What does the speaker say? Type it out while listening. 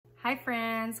Hi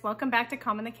friends, welcome back to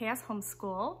Calm in the Chaos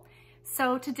Homeschool.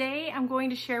 So today I'm going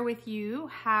to share with you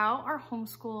how our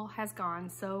homeschool has gone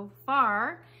so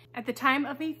far. At the time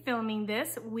of me filming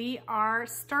this, we are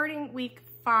starting week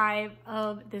 5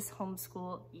 of this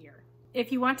homeschool year.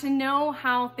 If you want to know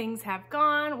how things have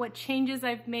gone, what changes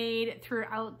I've made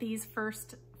throughout these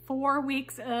first 4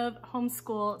 weeks of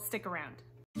homeschool, stick around.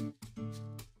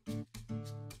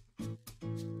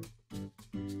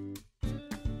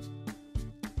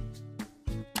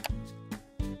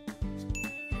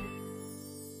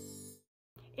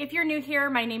 If you're new here,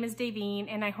 my name is Davine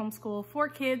and I homeschool 4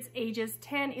 kids ages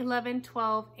 10, 11,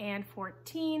 12, and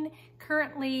 14,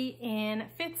 currently in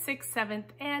 5th, 6th, 7th,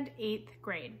 and 8th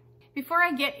grade. Before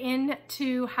I get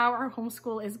into how our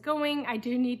homeschool is going, I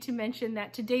do need to mention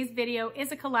that today's video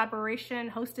is a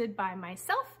collaboration hosted by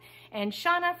myself and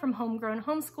Shauna from Homegrown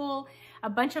Homeschool. A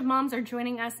bunch of moms are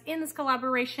joining us in this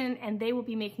collaboration and they will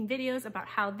be making videos about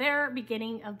how their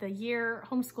beginning of the year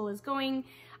homeschool is going.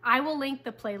 I will link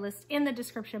the playlist in the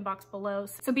description box below,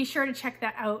 so be sure to check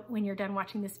that out when you're done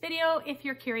watching this video if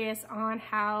you're curious on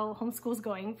how homeschool is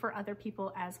going for other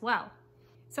people as well.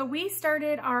 So we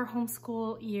started our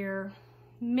homeschool year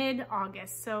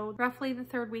mid-August, so roughly the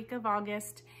 3rd week of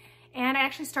August, and I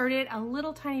actually started a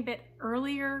little tiny bit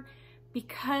earlier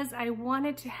because I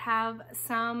wanted to have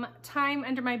some time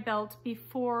under my belt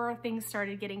before things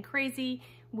started getting crazy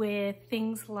with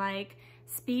things like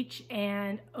speech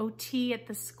and OT at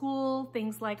the school,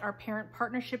 things like our parent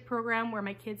partnership program where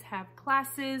my kids have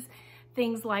classes,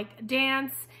 things like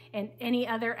dance and any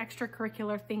other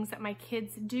extracurricular things that my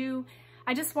kids do.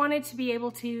 I just wanted to be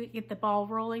able to get the ball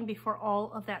rolling before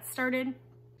all of that started.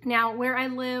 Now, where I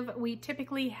live, we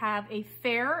typically have a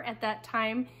fair at that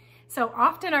time. So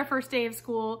often our first day of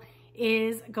school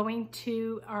is going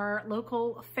to our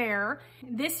local fair.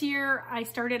 This year, I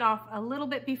started off a little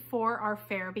bit before our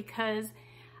fair because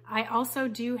I also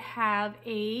do have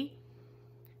a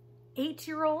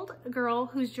 8-year-old girl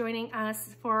who's joining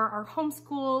us for our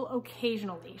homeschool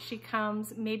occasionally. She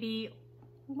comes maybe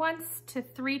once to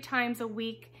 3 times a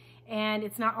week, and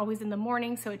it's not always in the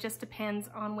morning, so it just depends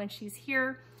on when she's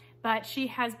here. But she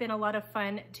has been a lot of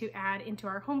fun to add into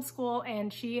our homeschool,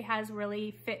 and she has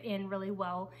really fit in really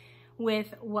well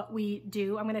with what we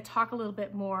do. I'm going to talk a little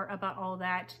bit more about all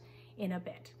that in a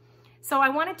bit. So I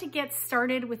wanted to get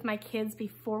started with my kids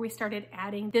before we started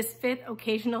adding this 5th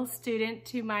occasional student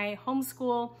to my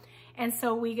homeschool, and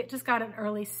so we just got an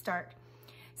early start.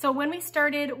 So when we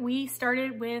started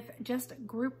with just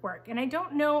group work, and I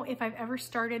don't know if I've ever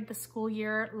started the school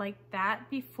year like that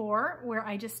before, where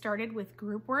I just started with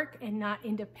group work and not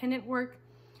independent work.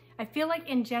 I feel like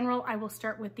in general, I will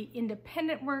start with the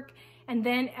independent work and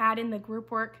then add in the group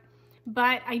work.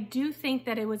 But I do think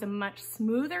that it was a much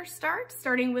smoother start,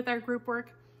 starting with our group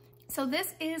work. So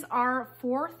this is our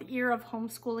 4th year of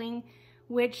homeschooling,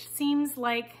 which seems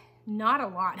like not a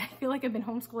lot. I feel like I've been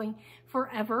homeschooling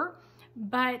forever,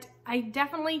 but I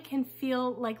definitely can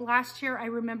feel like last year, I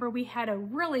remember we had a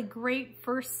really great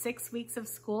first 6 weeks of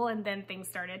school, and then things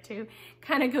started to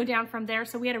kind of go down from there.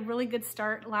 So we had a really good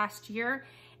start last year.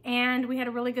 And we had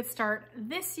a really good start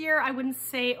this year. I wouldn't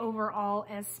say overall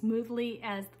as smoothly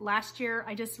as last year.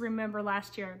 I just remember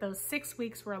last year, those 6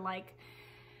 weeks were like,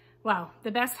 wow, the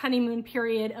best honeymoon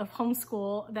period of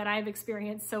homeschool that I've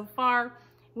experienced so far.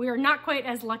 We are not quite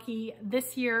as lucky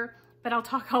this year, but I'll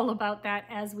talk all about that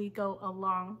as we go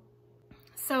along.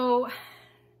 So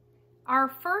our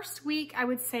first week, I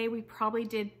would say we probably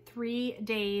did 3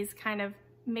 days kind of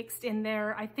mixed in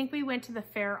there. I think we went to the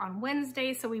fair on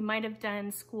Wednesday, so we might have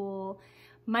done school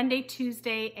Monday,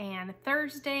 Tuesday, and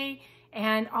Thursday,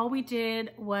 and all we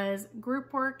did was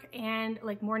group work and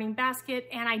like morning basket,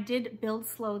 and I did build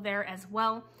slow there as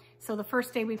well. So the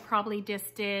first day we probably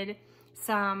just did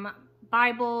some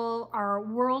Bible, our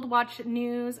World Watch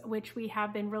news, which we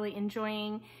have been really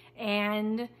enjoying,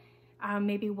 and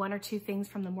maybe 1 or 2 things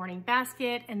from the morning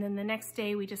basket. And then the next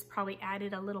day we just probably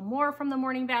added a little more from the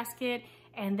morning basket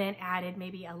and then added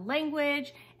maybe a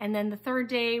language. And then the 3rd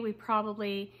day we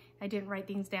probably, I didn't write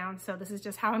things down, so this is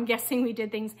just how I'm guessing we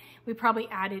did things. We probably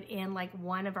added in like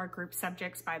 1 of our group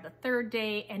subjects by the 3rd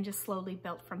day and just slowly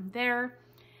built from there.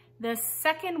 The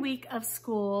 2nd week of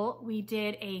school, we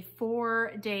did a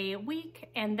 4-day week,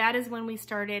 and that is when we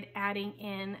started adding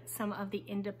in some of the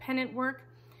independent work.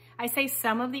 I say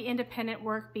some of the independent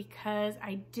work because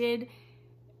I did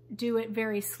do it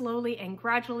very slowly and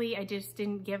gradually. I just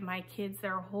didn't give my kids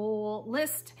their whole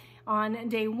list on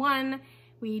day 1.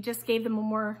 We just gave them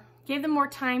more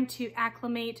time to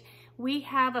acclimate. We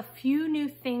have a few new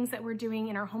things that we're doing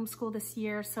in our homeschool this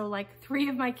year. So like 3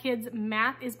 of my kids'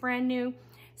 math is brand new.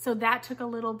 So that took a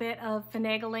little bit of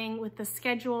finagling with the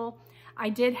schedule. I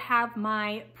did have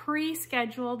my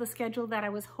pre-schedule, the schedule that I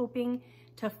was hoping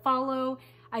to follow.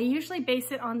 I usually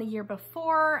base it on the year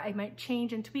before. I might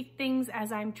change and tweak things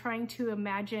as I'm trying to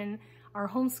imagine our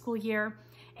homeschool year.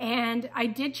 And I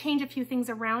did change a few things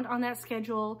around on that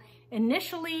schedule.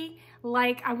 Initially,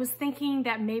 like I was thinking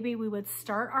that maybe we would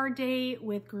start our day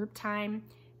with group time,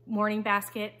 morning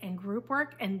basket, and group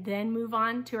work, and then move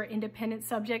on to our independent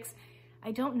subjects.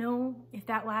 I don't know if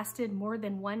that lasted more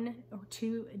than 1 or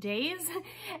 2 days.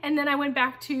 And then I went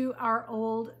back to our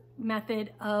old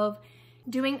method of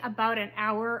doing about an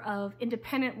hour of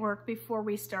independent work before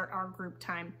we start our group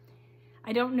time.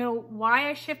 I don't know why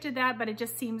I shifted that, but it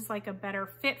just seems like a better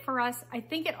fit for us. I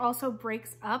think it also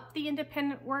breaks up the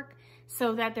independent work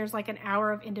so that there's like an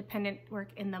hour of independent work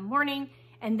in the morning,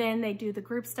 and then they do the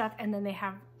group stuff, and then they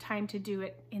have time to do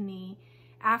it in the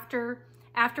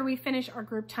after we finish our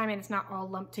group time, and it's not all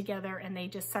lumped together and they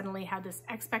just suddenly have this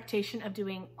expectation of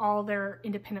doing all their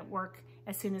independent work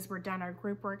as soon as we're done our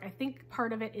group work. I think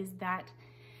part of it is that.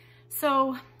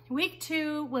 So week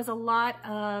 2 was a lot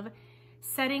of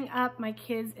setting up my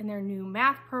kids in their new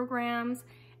math programs,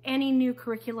 any new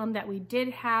curriculum that we did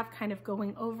have, kind of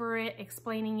going over it,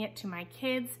 explaining it to my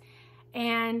kids.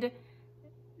 And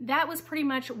that was pretty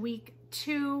much week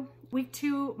 2. Week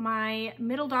 2, my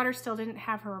middle daughter still didn't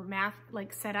have her math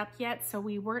like set up yet, so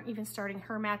we weren't even starting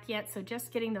her math yet. So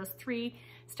just getting those 3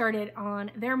 started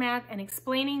on their math and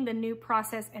explaining the new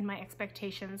process and my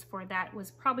expectations for that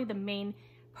was probably the main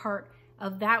part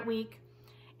of that week.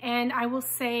 And I will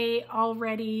say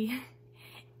already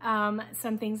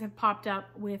some things have popped up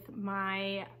with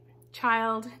my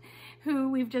child who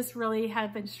we've just really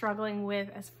have been struggling with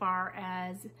as far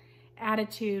as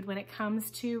attitude when it comes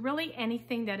to really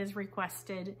anything that is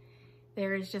requested.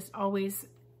 There is just always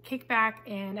kickback,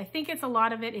 and I think it's a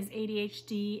lot of it is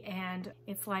ADHD, and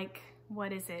it's like,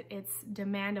 what is it? It's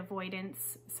demand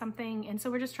avoidance something. And so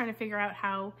we're just trying to figure out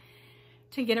how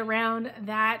to get around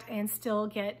that and still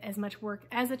get as much work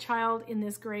as a child in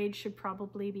this grade should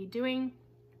probably be doing.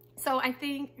 So I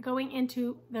think going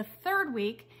into the 3rd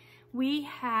week, we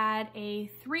had a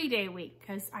 3-day week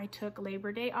because I took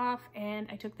Labor Day off and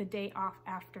I took the day off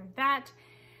after that.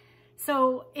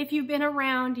 So if you've been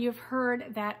around, you've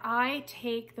heard that I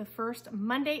take the first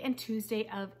Monday and Tuesday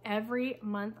of every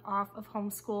month off of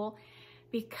homeschool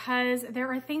because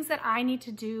there are things that I need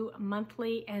to do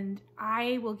monthly, and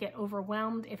I will get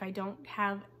overwhelmed if I don't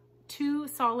have 2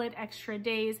 solid extra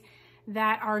days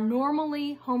that are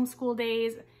normally homeschool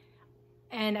days,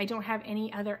 and I don't have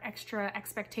any other extra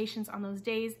expectations on those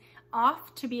days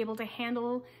off to be able to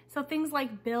handle. So things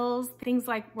like bills, things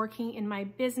like working in my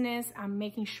business,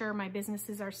 making sure my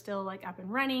businesses are still like up and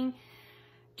running,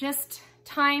 just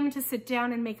time to sit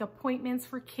down and make appointments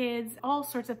for kids, all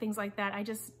sorts of things like that. I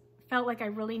just felt like I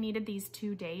really needed these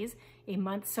 2 days a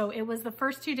month. So it was the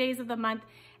first 2 days of the month.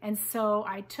 And so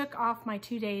I took off my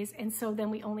 2 days. And so then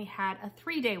we only had a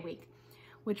 3-day week,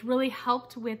 which really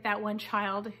helped with that one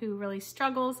child who really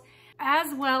struggles.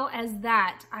 As well as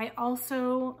that, I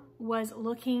also was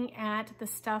looking at the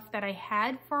stuff that I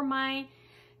had for my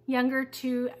younger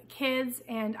 2 kids,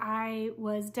 and I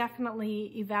was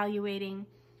definitely evaluating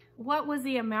what was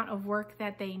the amount of work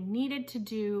that they needed to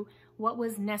do, what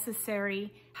was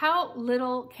necessary, how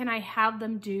little can I have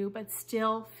them do but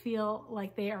still feel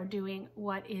like they are doing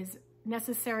what is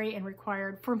necessary and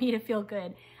required for me to feel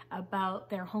good about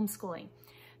their homeschooling.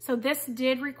 So this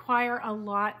did require a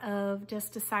lot of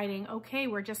just deciding, okay,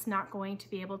 we're just not going to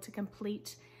be able to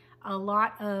complete a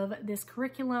lot of this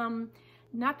curriculum.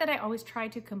 Not that I always try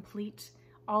to complete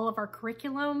all of our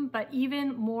curriculum, but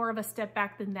even more of a step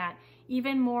back than that.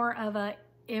 Even more of a,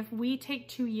 if we take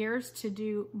 2 years to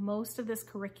do most of this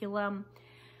curriculum,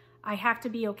 I have to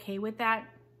be okay with that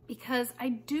because I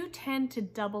do tend to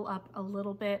double up a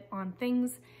little bit on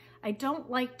things. I don't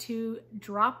like to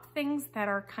drop things that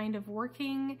are kind of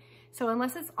working. So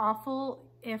unless it's awful,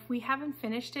 if we haven't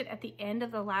finished it at the end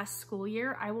of the last school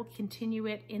year, I will continue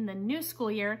it in the new school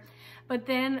year. But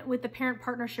then with the parent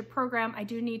partnership program, I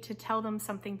do need to tell them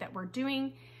something that we're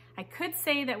doing. I could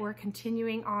say that we're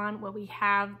continuing on what we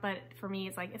have, but for me,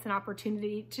 it's like, it's an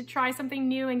opportunity to try something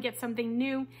new and get something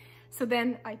new. So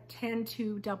then I tend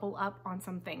to double up on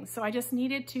some things. So I just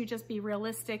needed to just be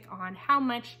realistic on how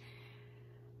much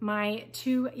my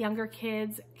 2 younger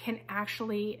kids can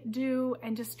actually do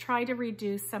and just try to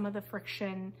reduce some of the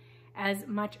friction as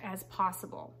much as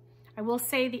possible. I will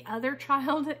say the other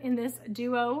child in this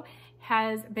duo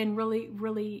has been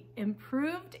really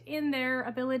improved in their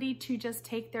ability to just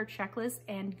take their checklist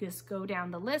and just go down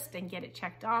the list and get it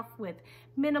checked off with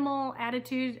minimal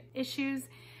attitude issues.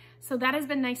 So that has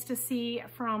been nice to see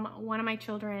from one of my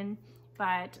children,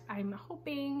 but I'm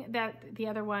hoping that the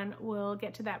other one will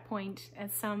get to that point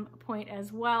at some point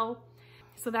as well.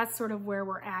 So that's sort of where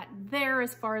we're at there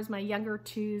as far as my younger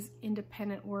two's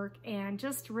independent work, and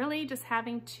just really just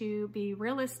having to be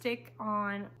realistic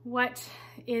on what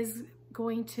is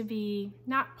going to be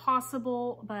not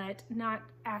possible, but not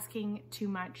asking too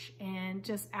much and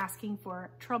just asking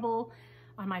for trouble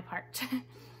on my part.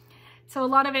 So a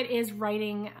lot of it is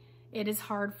writing. It is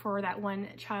hard for that one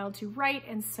child to write,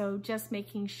 and so just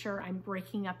making sure I'm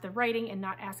breaking up the writing and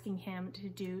not asking him to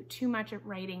do too much of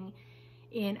writing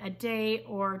in a day,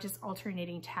 or just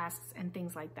alternating tasks and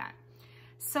things like that.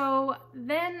 So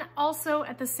then also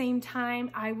at the same time,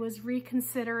 I was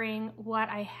reconsidering what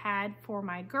I had for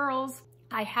my girls.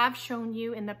 I have shown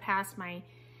you in the past my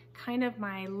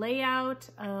layout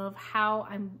of how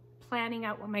I'm planning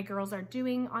out what my girls are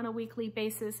doing on a weekly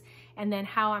basis, and then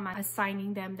how I'm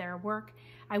assigning them their work.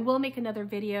 I will make another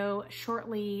video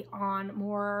shortly on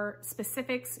more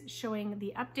specifics, showing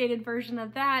the updated version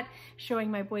of that,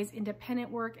 showing my boys'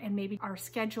 independent work and maybe our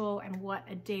schedule and what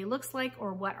a day looks like,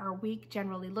 or what our week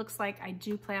generally looks like. I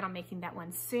do plan on making that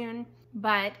one soon.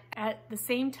 But at the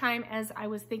same time as I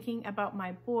was thinking about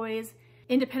my boys'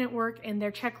 independent work and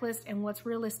their checklist and what's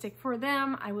realistic for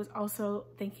them, I was also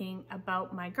thinking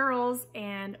about my girls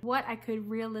and what I could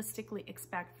realistically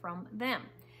expect from them.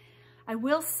 I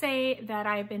will say that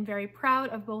I've been very proud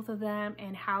of both of them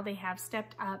and how they have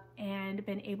stepped up and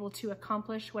been able to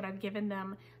accomplish what I've given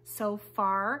them so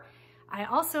far. I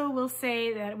also will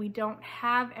say that we don't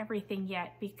have everything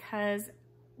yet, because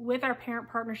with our parent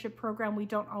partnership program, we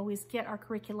don't always get our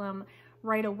curriculum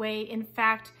right away. In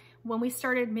fact, when we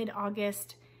started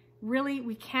mid-August, really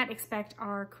we can't expect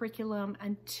our curriculum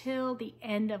until the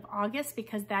end of August,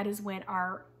 because that is when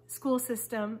our school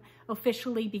system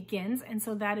officially begins, and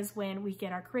so that is when we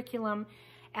get our curriculum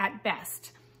at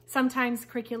best. Sometimes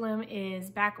curriculum is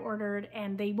back ordered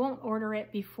and they won't order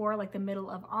it before like the middle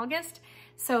of August,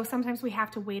 so sometimes we have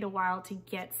to wait a while to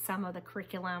get some of the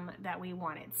curriculum that we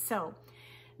wanted. So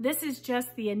this is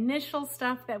just the initial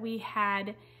stuff that we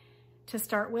had to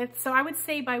start with. So I would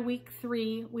say by week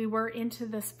 3, we were into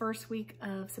this first week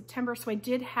of September. So I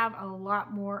did have a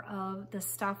lot more of the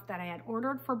stuff that I had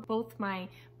ordered for both my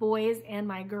boys and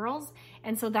my girls.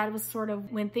 And so that was sort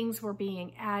of when things were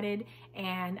being added,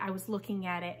 and I was looking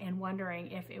at it and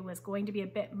wondering if it was going to be a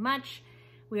bit much.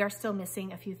 We are still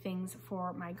missing a few things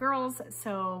for my girls.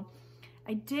 So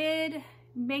I did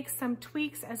make some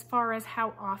tweaks as far as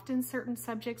how often certain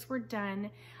subjects were done.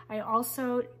 I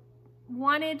also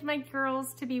wanted my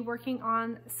girls to be working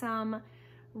on some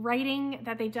writing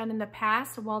that they've done in the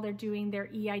past while they're doing their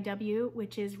EIW,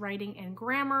 which is writing and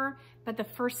grammar, but the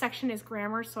first section is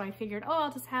grammar, so I figured, oh,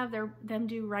 I'll just have them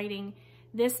do writing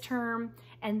this term,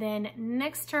 and then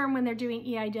next term when they're doing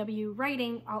EIW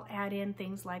writing, I'll add in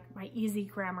things like my easy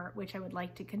grammar, which I would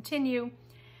like to continue.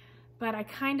 But I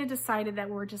kind of decided that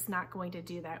we're just not going to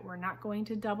do that. We're not going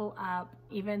to double up,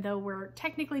 even though we're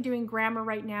technically doing grammar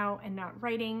right now and not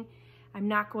writing. I'm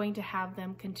not going to have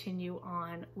them continue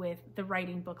on with the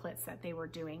writing booklets that they were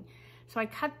doing. So I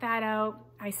cut that out.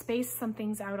 I spaced some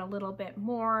things out a little bit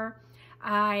more.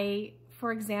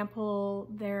 For example,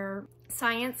 their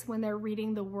science, when they're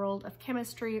reading the world of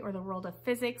chemistry or the world of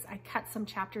physics, I cut some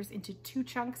chapters into 2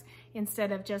 chunks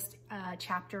instead of just a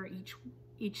chapter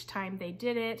each time they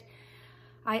did it.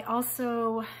 I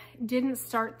also didn't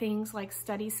start things like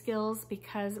study skills,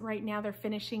 because right now they're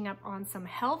finishing up on some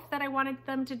health that I wanted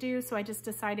them to do. So I just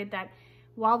decided that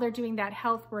while they're doing that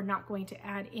health, we're not going to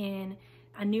add in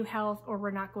a new health, or we're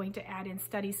not going to add in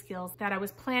study skills that I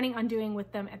was planning on doing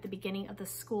with them at the beginning of the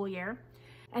school year.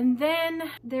 And then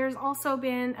there's also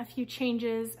been a few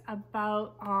changes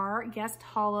about our Guest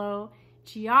Hollow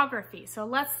geography. So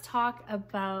let's talk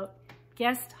about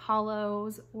Guest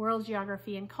Hollow's World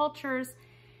Geography and Cultures.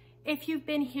 If you've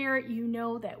been here, you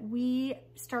know that we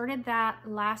started that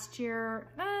last year.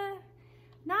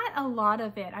 Not a lot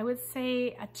of it. I would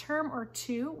say a term or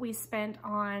 2 we spent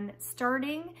on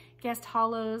starting Guest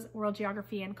Hollow's World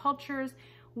Geography and Cultures.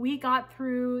 We got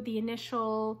through the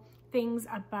initial things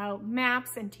about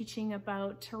maps and teaching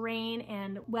about terrain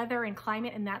and weather and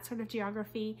climate and that sort of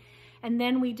geography. And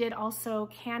then we did also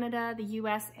Canada, the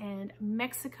US, and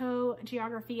Mexico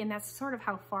geography, and that's sort of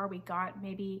how far we got,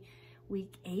 maybe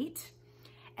week 8.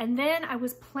 And then I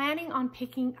was planning on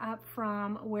picking up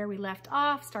from where we left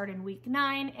off, start in week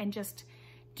 9, and just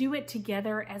do it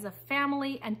together as a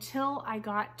family until I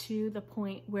got to the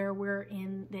point where we're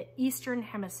in the Eastern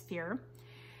Hemisphere.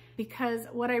 Because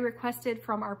what I requested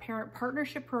from our parent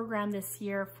partnership program this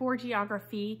year for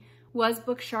geography was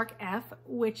Book Shark F,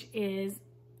 which is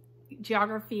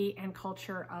geography and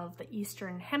culture of the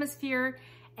Eastern Hemisphere.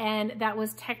 And that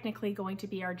was technically going to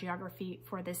be our geography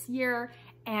for this year.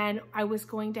 And I was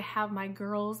going to have my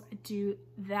girls do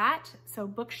that. So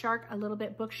Bookshark, a little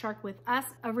bit Bookshark with us,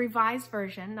 a revised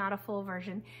version, not a full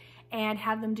version, and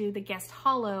have them do the Guest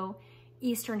Hollow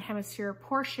Eastern Hemisphere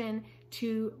portion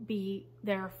to be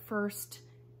their first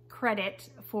credit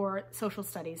for social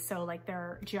studies. So like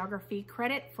their geography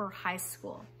credit for high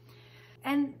school.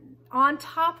 And on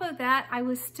top of that, I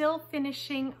was still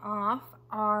finishing off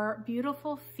our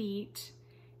Beautiful Feet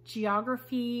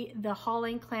geography, the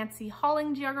Clancy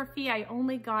Hauling geography. I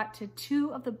only got to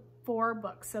 2 of the 4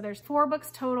 books. So there's 4 books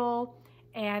total,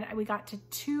 and we got to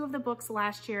 2 of the books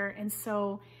last year. And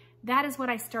so that is what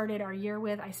I started our year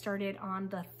with. I started on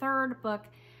the 3rd book,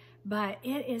 but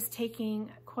it is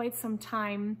taking quite some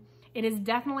time. It is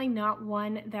definitely not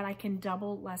one that I can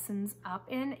double lessons up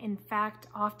in. In fact,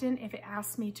 often if it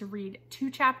asks me to read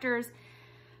 2 chapters,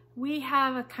 we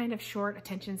have a kind of short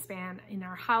attention span in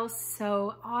our house,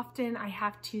 so often I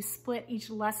have to split each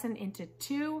lesson into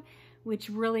 2, which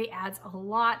really adds a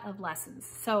lot of lessons.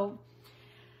 So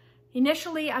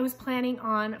initially I was planning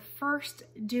on first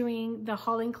doing the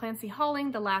Clancy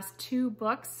Hauling, the last 2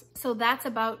 books. So that's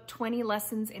about 20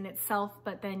 lessons in itself,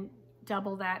 but then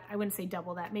double that. I wouldn't say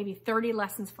double that, maybe 30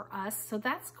 lessons for us. So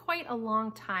that's quite a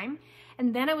long time.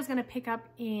 And then I was gonna pick up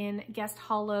in Guest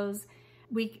Hollows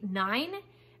week 9,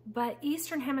 but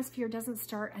Eastern Hemisphere doesn't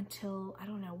start until, I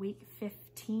don't know, week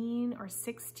 15 or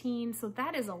 16. So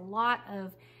that is a lot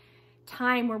of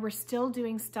time where we're still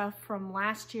doing stuff from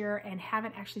last year and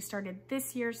haven't actually started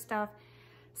this year's stuff.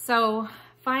 So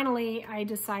finally I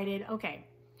decided, okay,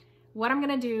 what I'm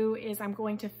gonna do is I'm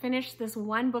going to finish this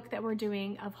 1 book that we're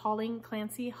doing of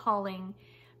Clancy Hauling.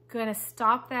 Gonna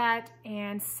stop that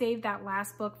and save that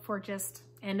last book for just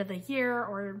end of the year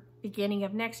or beginning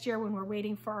of next year when we're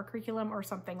waiting for our curriculum or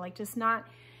something. Like, just not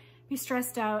be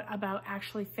stressed out about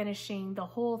actually finishing the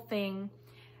whole thing.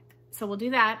 So we'll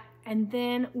do that. And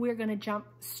then we're gonna jump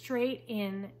straight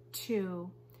into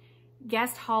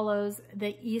Guest Hollows,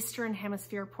 the Eastern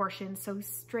Hemisphere portion. So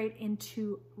straight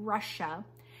into Russia.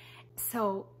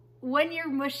 So when you're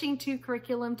mushing 2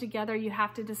 curriculum together, you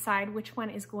have to decide which one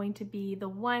is going to be the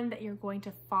one that you're going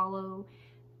to follow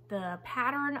the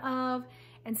pattern of.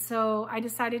 And so I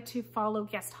decided to follow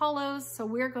Guest Hollows. So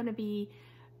we're going to be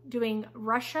doing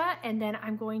Russia, and then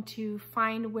I'm going to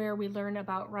find where we learn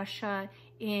about Russia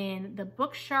in the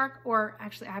Bookshark, or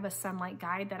actually I have a Sunlight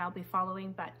guide that I'll be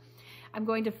following, but I'm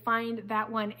going to find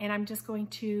that one, and I'm just going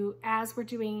to, as we're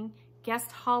doing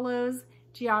Guest Hollows,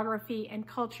 geography and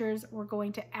cultures, we're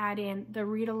going to add in the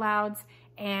read alouds,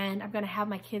 and I'm going to have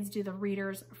my kids do the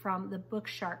readers from the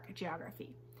Bookshark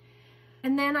geography.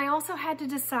 And then I also had to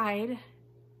decide,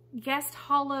 Guest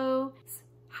Hollow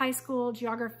high school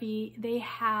geography, they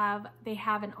have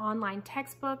an online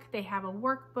textbook, they have a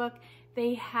workbook,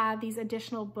 they have these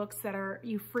additional books that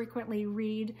you frequently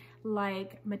read,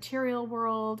 like Material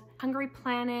World, Hungry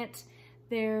Planet.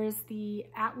 There's the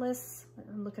Atlas,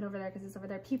 I'm looking over there because it's over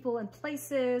there, People and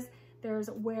Places. There's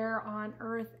Where on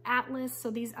Earth Atlas. So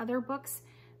these other books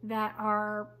that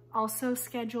are also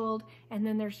scheduled, and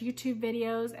then there's YouTube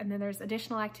videos, and then there's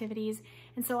additional activities.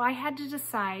 And so I had to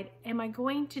decide, am I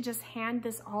going to just hand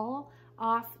this all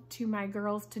off to my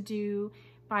girls to do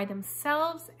by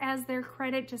themselves as their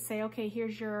credit, just say, okay,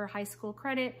 here's your high school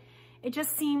credit. It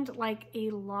just seemed like a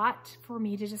lot for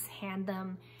me to just hand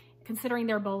them, considering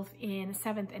they're both in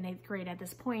 7th and 8th grade at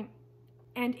this point.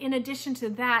 And in addition to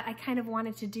that, I kind of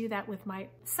wanted to do that with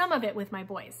some of it with my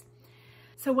boys.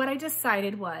 So what I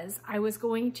decided was I was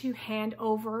going to hand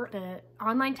over the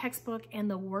online textbook and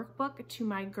the workbook to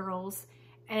my girls,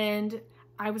 and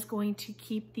I was going to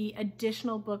keep the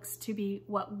additional books to be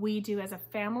what we do as a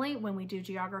family when we do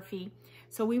geography.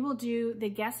 So we will do the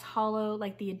Guest Hollow,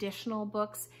 like the additional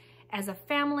books as a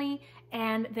family,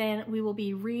 and then we will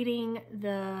be reading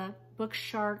the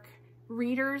Bookshark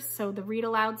readers. So the read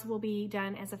alouds will be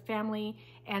done as a family,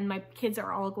 and my kids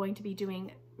are all going to be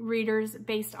doing readers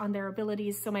based on their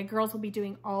abilities. So my girls will be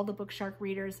doing all the Bookshark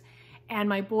readers, and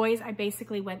my boys, I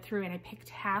basically went through and I picked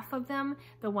half of them,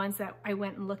 the ones that I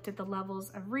went and looked at the levels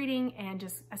of reading and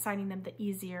just assigning them the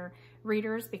easier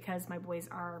readers because my boys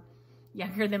are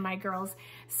younger than my girls.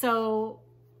 So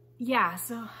yeah,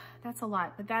 so that's a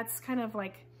lot, but that's kind of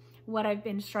like what I've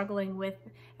been struggling with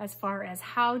as far as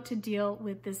how to deal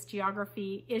with this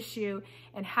geography issue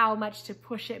and how much to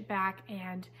push it back.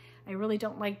 And I really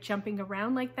don't like jumping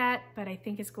around like that, but I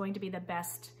think it's going to be the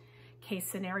best case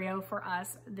scenario for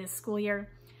us this school year.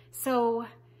 So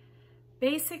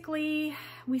Basically,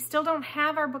 we still don't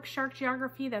have our Book Shark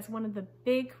Geography. That's one of the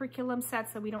big curriculum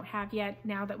sets that we don't have yet,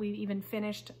 now that we've even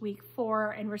finished week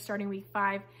 4 and we're starting week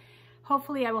 5.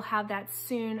 Hopefully I will have that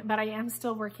soon, but I am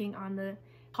still working on the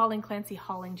Pauline Clancy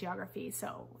Hauling Geography,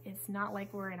 so it's not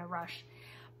like we're in a rush.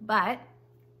 But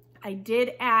I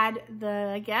did add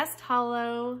the Guest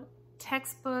Hollow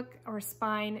textbook or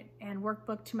spine and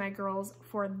workbook to my girls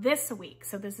for this week.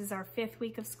 So this is our 5th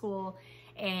week of school,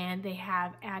 and they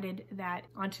have added that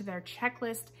onto their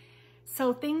checklist.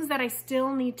 So things that I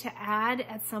still need to add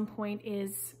at some point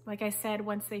is, like I said,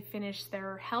 once they finish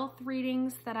their health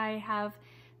readings that I have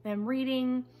them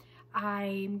reading,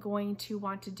 I'm going to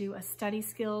want to do a study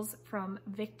skills from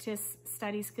Victus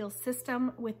study skills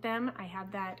system with them. I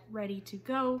have that ready to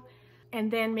go. And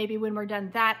then maybe when we're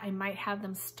done that, I might have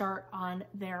them start on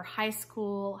their high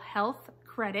school health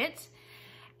credit.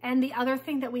 And the other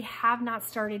thing that we have not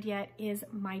started yet is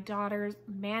my daughter's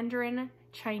Mandarin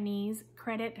Chinese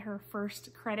credit, her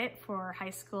first credit for high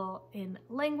school in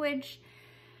language.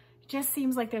 Just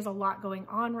seems like there's a lot going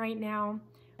on right now.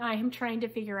 I am trying to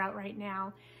figure out right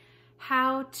now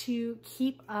how to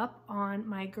keep up on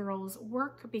my girls'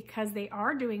 work, because they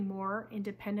are doing more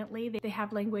independently. They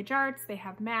have language arts, they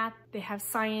have math, they have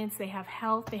science, they have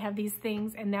health, they have these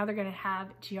things, and now they're gonna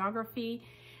have geography.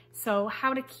 So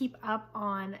how to keep up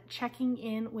on checking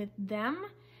in with them,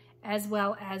 as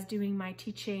well as doing my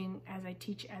teaching as I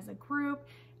teach as a group,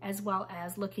 as well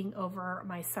as looking over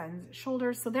my son's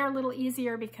shoulders. So they're a little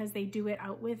easier because they do it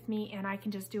out with me, and I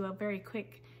can just do a very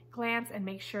quick glance and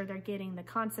make sure they're getting the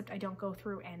concept. I don't go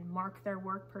through and mark their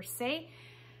work per se,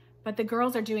 but the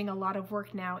girls are doing a lot of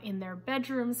work now in their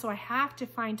bedrooms, so I have to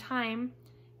find time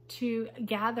to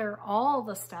gather all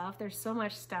the stuff. There's so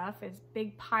much stuff, it's a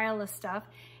big pile of stuff,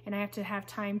 and I have to have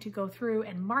time to go through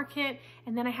and mark it,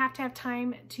 and then I have to have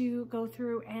time to go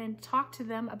through and talk to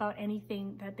them about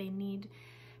anything that they need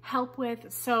help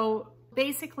with. So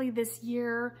basically this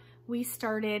year, we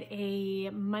started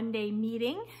a Monday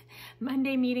meeting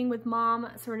with mom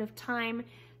sort of time.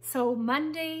 So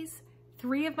Mondays,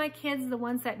 3 of my kids, the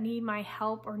ones that need my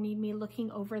help or need me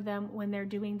looking over them when they're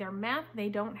doing their math, they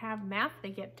don't have math.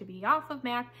 They get to be off of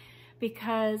math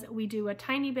because we do a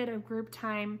tiny bit of group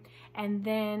time, and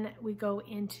then we go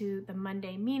into the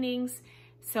Monday meetings.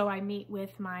 So I meet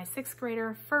with my 6th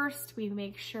grader first. We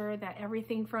make sure that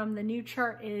everything from the new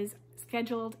chart is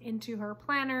scheduled into her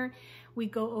planner. We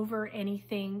go over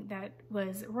anything that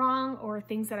was wrong or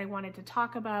things that I wanted to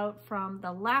talk about from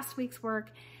the last week's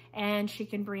work, and she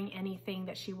can bring anything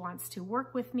that she wants to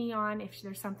work with me on. If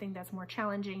there's something that's more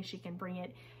challenging, she can bring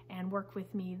it and work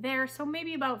with me there. So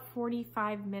maybe about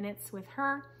 45 minutes with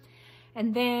her.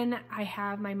 And then I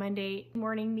have my Monday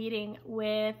morning meeting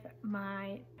with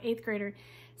my 8th grader.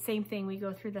 Same thing, we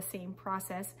go through the same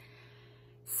process.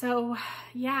 So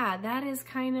yeah, that is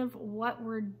kind of what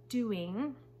we're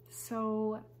doing.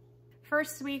 So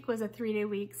first week was a 3-day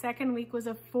week. Second week was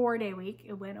a 4-day week.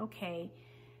 It went okay.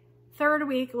 Third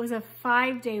week was a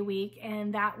 5-day week,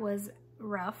 and that was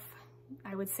rough.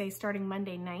 I would say starting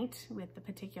Monday night with the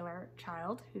particular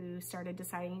child who started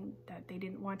deciding that they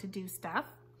didn't want to do stuff.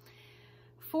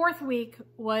 Fourth week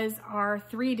was our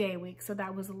 3-day week, so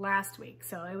that was last week.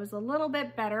 So it was a little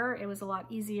bit better. It was a lot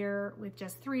easier with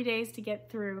just 3 days to get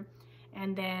through.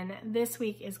 And then this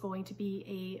week is going to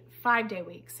be a 5-day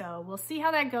week. So we'll see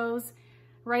how that goes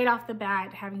right off the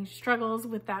bat, having struggles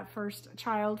with that first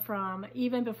child from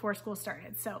even before school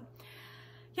started. So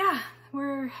yeah,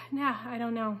 I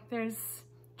don't know. There's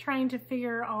trying to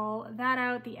figure all that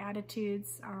out. The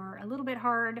attitudes are a little bit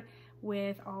hard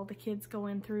with all the kids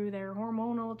going through their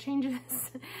hormonal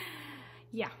changes.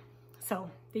 Yeah, so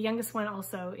the youngest one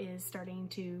also is starting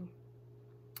to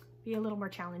be a little more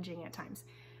challenging at times.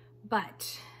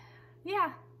 But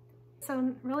yeah,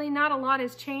 so really not a lot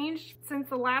has changed since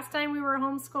the last time we were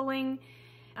homeschooling.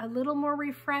 A little more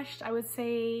refreshed, I would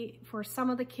say, for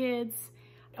some of the kids.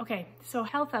 Okay, so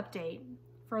health update.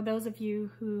 For those of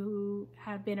you who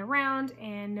have been around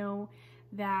and know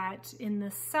that in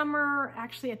the summer,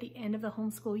 actually at the end of the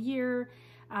homeschool year,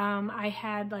 I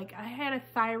had a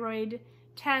thyroid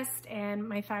test, and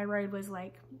my thyroid was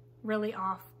like really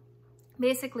off.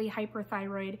 Basically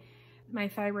hyperthyroid. My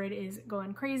thyroid is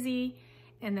going crazy,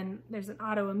 and then there's an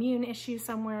autoimmune issue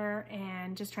somewhere,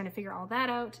 and just trying to figure all that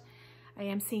out. I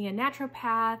am seeing a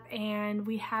naturopath, and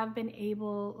we have been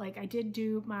able, I did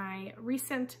do my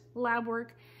recent lab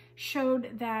work,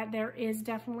 showed that there is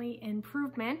definitely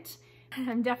improvement.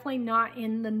 I'm definitely not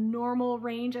in the normal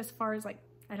range as far as I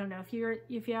don't know, if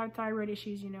you have thyroid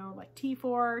issues, you know, like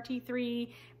T4, T3,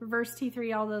 reverse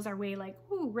T3, all those are way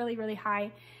really, really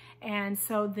high. And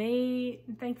so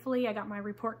thankfully I got my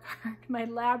report card, my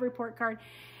lab report card,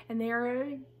 and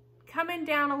they're coming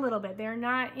down a little bit. They're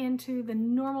not into the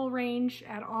normal range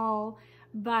at all,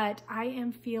 but I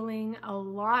am feeling a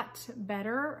lot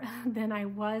better than I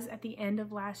was at the end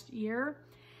of last year.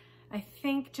 I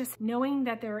think just knowing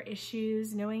that there are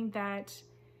issues, knowing that,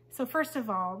 so first of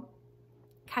all,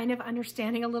 kind of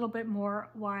understanding a little bit more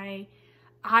why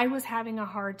I was having a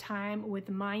hard time with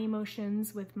my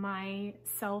emotions, with my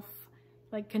self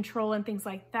control and things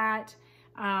like that.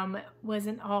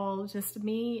 Wasn't all just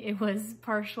me. It was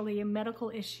partially a medical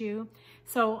issue.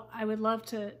 So I would love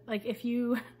to, if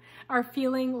you are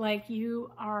feeling like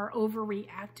you are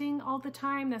overreacting all the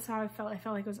time, that's how I felt. I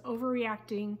felt like I was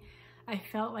overreacting. I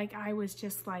felt like I was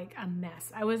just like a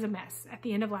mess. I was a mess. At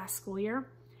the end of last school year,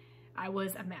 I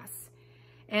was a mess.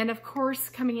 And of course,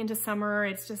 coming into summer,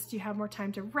 it's just you have more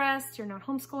time to rest. You're not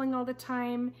homeschooling all the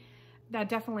time. That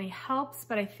definitely helps.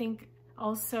 But I think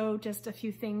also just a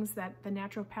few things that the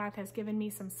naturopath has given me,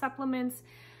 some supplements,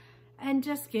 and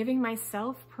just giving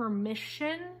myself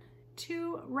permission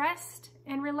to rest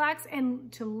and relax and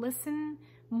to listen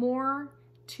more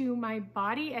to my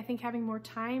body. I think having more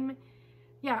time,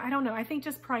 I don't know. I think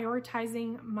just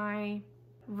prioritizing my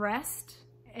rest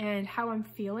and how I'm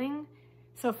feeling.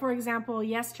 So for example,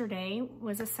 yesterday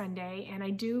was a Sunday, and I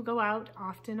do go out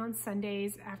often on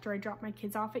Sundays after I drop my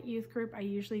kids off at youth group. I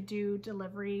usually do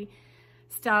delivery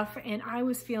stuff, and I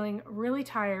was feeling really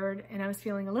tired, and I was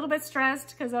feeling a little bit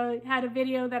stressed because I had a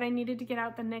video that I needed to get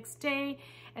out the next day,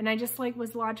 and I just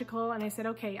was logical, and I said,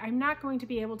 okay, I'm not going to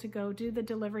be able to go do the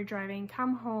delivery driving,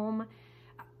 come home.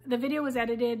 The video was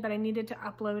edited, but I needed to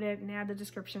upload it and add the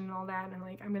description and all that. And I'm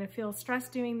like, I'm gonna feel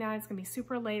stressed doing that. It's gonna be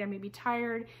super late. I'm gonna be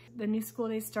tired. The new school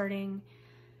day's starting.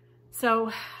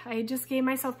 So I just gave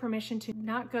myself permission to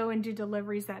not go and do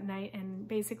deliveries that night, and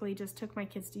basically just took my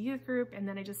kids to youth group. And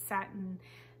then I just sat in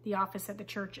the office at the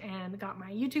church and got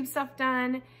my YouTube stuff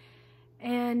done.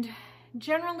 And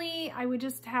generally I would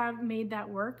just have made that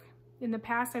work. In the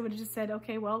past, I would have just said,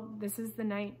 okay, well, this is the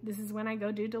night. This is when I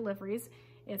go do deliveries.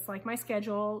 It's like my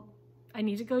schedule. I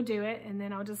need to go do it, and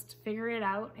then I'll just figure it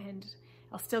out, and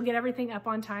I'll still get everything up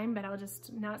on time, but I'll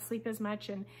just not sleep as much.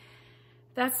 And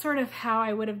that's sort of how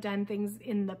I would have done things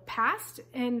in the past.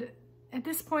 And at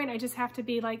this point, I just have to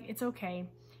be like, it's okay.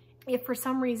 If for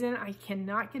some reason I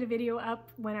cannot get a video up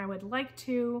when I would like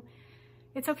to,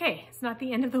 it's okay. It's not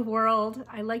the end of the world.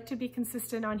 I like to be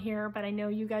consistent on here, but I know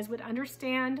you guys would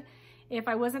understand if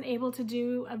I wasn't able to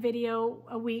do a video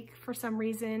a week for some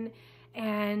reason.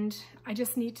 And I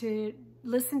just need to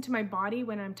listen to my body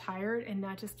when I'm tired and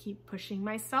not just keep pushing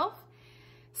myself.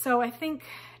 So I think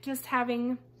just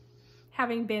having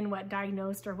been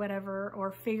diagnosed or whatever,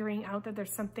 or figuring out that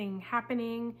there's something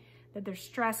happening, that there's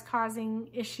stress causing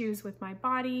issues with my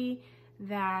body,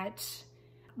 that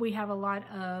we have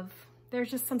there's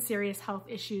just some serious health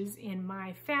issues in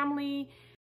my family.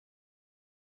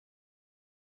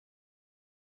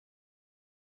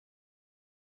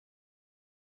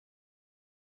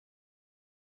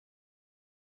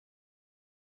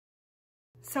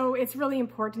 So it's really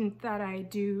important that I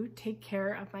do take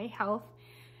care of my health,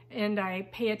 and I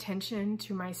pay attention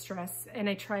to my stress, and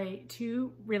I try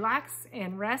to relax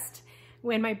and rest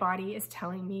when my body is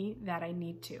telling me that I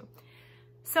need to.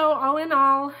 So all in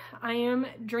all, I am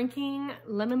drinking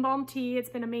lemon balm tea. It's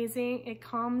been amazing. It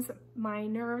calms my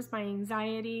nerves, my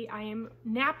anxiety. I am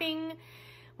napping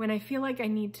when I feel like I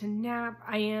need to nap.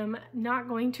 I am not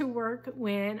going to work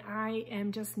when I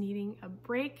am just needing a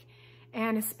break.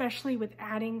 And especially with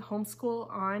adding homeschool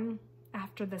on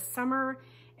after the summer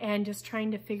and just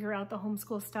trying to figure out the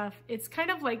homeschool stuff, it's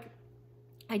kind of like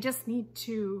I just need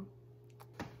to,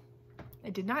 I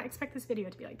did not expect this video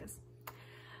to be like this.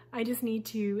 I just need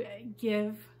to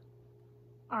give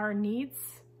our needs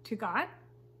to God,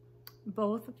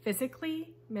 both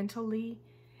physically, mentally,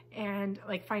 and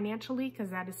financially, because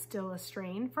that is still a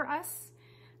strain for us.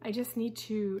 I just need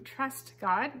to trust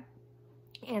God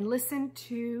and listen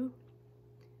to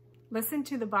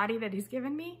the body that He's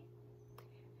given me,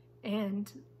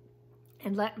 and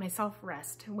let myself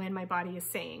rest when my body is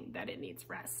saying that it needs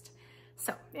rest.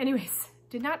 So anyways,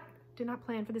 did not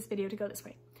plan for this video to go this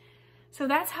way. So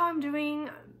that's how I'm doing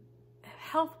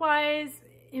health-wise,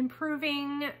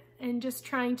 improving, and just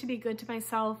trying to be good to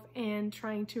myself and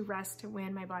trying to rest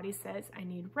when my body says I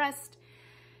need rest.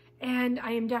 And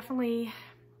I am definitely,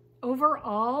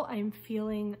 overall, I'm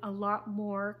feeling a lot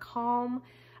more calm,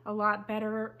 a lot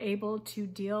better able to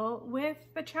deal with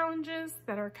the challenges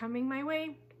that are coming my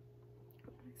way,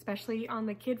 especially on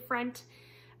the kid front.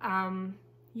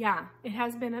 Yeah, it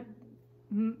has been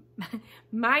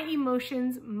my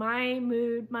emotions, my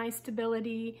mood, my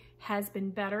stability has been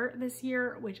better this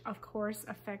year, which of course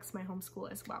affects my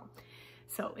homeschool as well.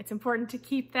 So it's important to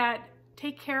keep that,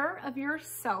 take care of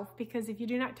yourself, because if you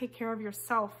do not take care of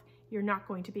yourself, you're not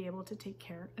going to be able to take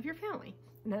care of your family.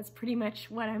 And that's pretty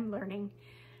much what I'm learning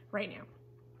right now.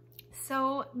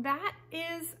 So that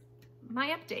is my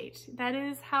update. That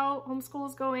is how homeschool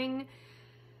is going.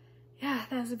 Yeah,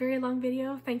 that was a very long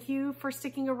video. Thank you for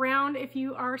sticking around if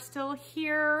you are still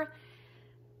here.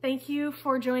 Thank you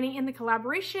for joining in the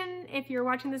collaboration. If you're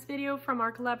watching this video from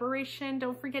our collaboration,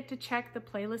 don't forget to check the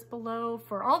playlist below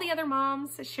for all the other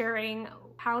moms sharing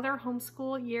how their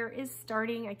homeschool year is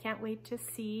starting. I can't wait to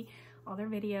see all their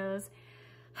videos.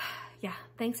 Yeah,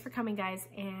 thanks for coming, guys,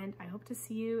 and I hope to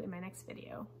see you in my next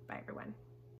video. Bye, everyone.